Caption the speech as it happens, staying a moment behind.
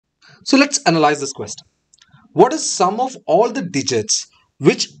So let's analyze this question. What is sum of all the digits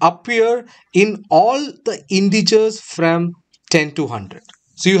which appear in all the integers from 10 to 100?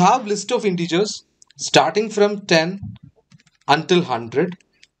 So you have list of integers starting from 10 until 100.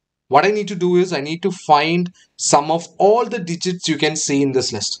 What I need to do is I need to find sum of all the digits you can see in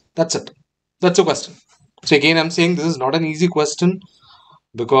this list. That's it. That's a question. So again, I'm saying this is not an easy question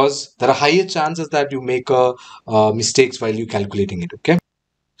because there are higher chances that you make mistakes while you calculating it. Okay.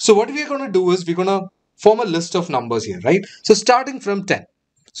 So what we're going to do is we're going to form a list of numbers here, right? So starting from 10.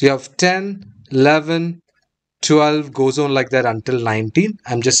 So you have 10, 11, 12 goes on like that until 19.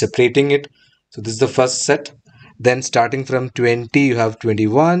 I'm just separating it. So this is the first set. Then starting from 20, you have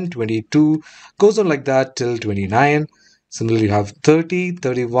 21, 22, goes on like that till 29. Similarly, you have 30,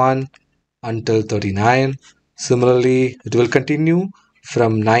 31 until 39. Similarly, it will continue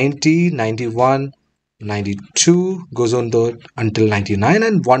from 90, 91, 92, goes on until 99,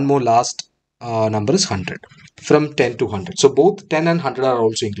 and one more last number is 100, from 10 to 100. So both 10 and 100 are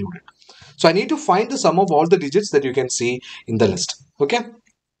also included. So I need to find the sum of all the digits that you can see in the list. Okay.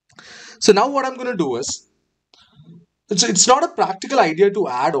 So now what I'm going to do is, it's not a practical idea to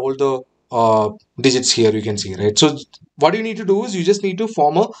add all the digits here, you can see, right? So what you need to do is you just need to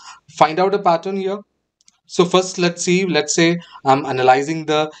find out a pattern here. So first, let's say I'm analyzing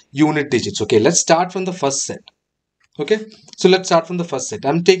the unit digits. Okay, let's start from the first set. Okay, so let's start from the first set.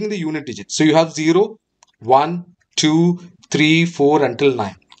 I'm taking the unit digits. So you have 0, 1, 2, 3, 4 until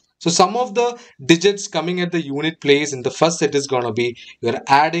 9. So some of the digits coming at the unit place in the first set is going to be, you're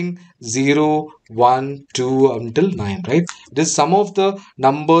adding 0, 1, 2 until 9, right? It is some of the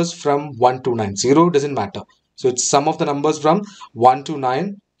numbers from 1 to 9. 0 doesn't matter. So it's some of the numbers from 1 to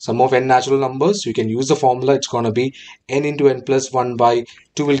 9. Sum of n natural numbers. You can use the formula. It's going to be n into n plus 1 by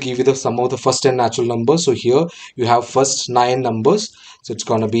 2 will give you the sum of the first n natural numbers. So here you have first 9 numbers. So it's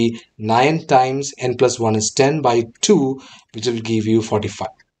going to be 9 times n plus 1 is 10 by 2, which will give you 45.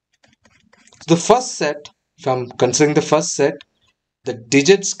 The first set, if I'm considering the first set, the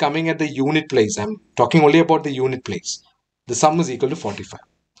digits coming at the unit place, I'm talking only about the unit place, the sum is equal to 45.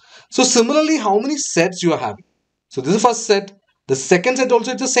 So similarly, how many sets you are having? So this is the first set. The second set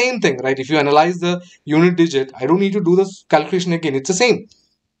also, it's the same thing, right? If you analyze the unit digit, I don't need to do this calculation again. It's the same.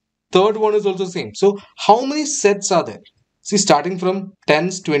 Third one is also the same. So how many sets are there? See, starting from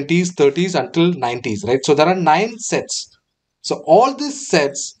 10s, 20s, 30s until 90s, right? So there are 9 sets. So all these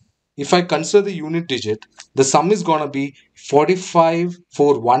sets, if I consider the unit digit, the sum is going to be 45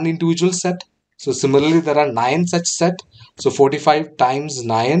 for one individual set. So similarly, there are 9 such set. So 45 times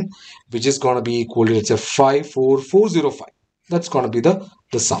 9, which is going to be equal to, let's say, 54405. That's going to be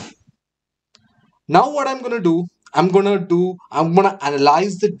the sum. Now what I'm going to do, I'm going to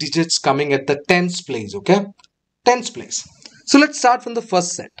analyze the digits coming at the tens place. Okay, tens place. So let's start from the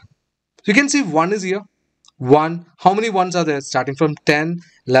first set. So you can see 1 is here. 1. How many ones are there? Starting from 10,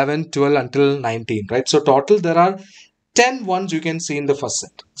 11, 12 until 19, right? So total there are 10 ones you can see in the first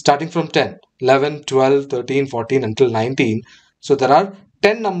set. Starting from 10, 11, 12, 13, 14 until 19. So there are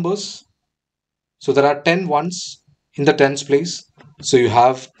 10 numbers. So there are 10 ones in the tens place. So you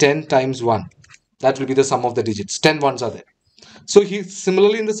have 10 times 1. That will be the sum of the digits. 10 ones are there. So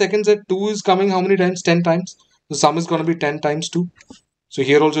similarly in the second set, 2 is coming how many times? 10 times. The sum is going to be 10 times 2. So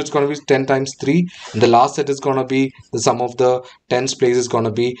here also it's going to be 10 times 3. And the last set is going to be the sum of the tens place is going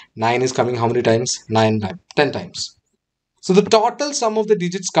to be 9 is coming how many times? 10 times. So the total sum of the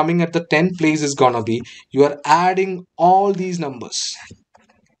digits coming at the 10 place is going to be, you are adding all these numbers.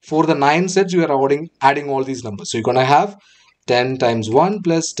 For the 9 sets, you are adding all these numbers. So you're going to have 10 times 1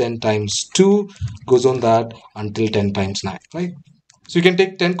 plus 10 times 2 goes on that until 10 times 9, right? So you can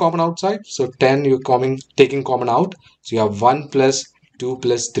take 10 common outside. So 10 you're taking common out. So you have 1 plus 2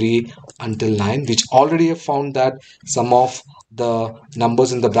 plus 3 until 9, which already have found that sum of the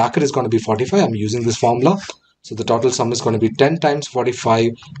numbers in the bracket is going to be 45. I'm using this formula. So the total sum is going to be 10 times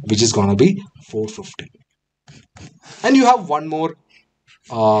 45, which is going to be 450. And you have one more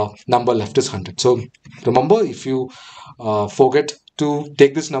number left is 100. So remember, if you forget to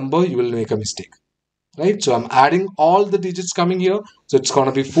take this number, you will make a mistake, right? So I'm adding all the digits coming here. So it's going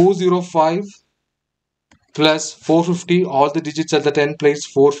to be 405 plus 450, all the digits at the 10 place,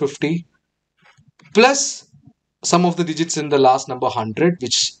 450, plus some of the digits in the last number 100,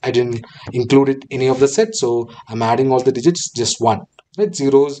 which I didn't include it any of the set. So I'm adding all the digits, just 1, right?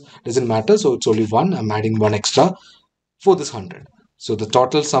 Zeros doesn't matter. So it's only 1. I'm adding 1 extra for this 100. So the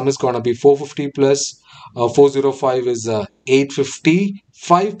total sum is going to be 450 plus 405 is 850.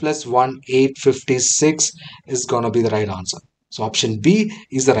 5 plus 1, 856 is going to be the right answer. So option B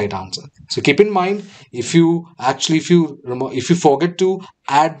is the right answer. So keep in mind, if you forget to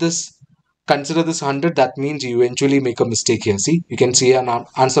add this, consider this 100, that means you eventually make a mistake here. See, you can see an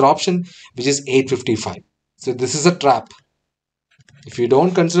answer option which is 855. So this is a trap. If you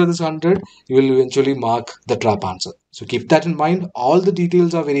don't consider this 100, you will eventually mark the trap answer. So keep that in mind. All the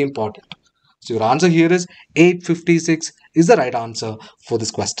details are very important. So your answer here is 856 is the right answer for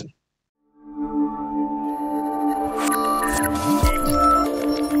this question.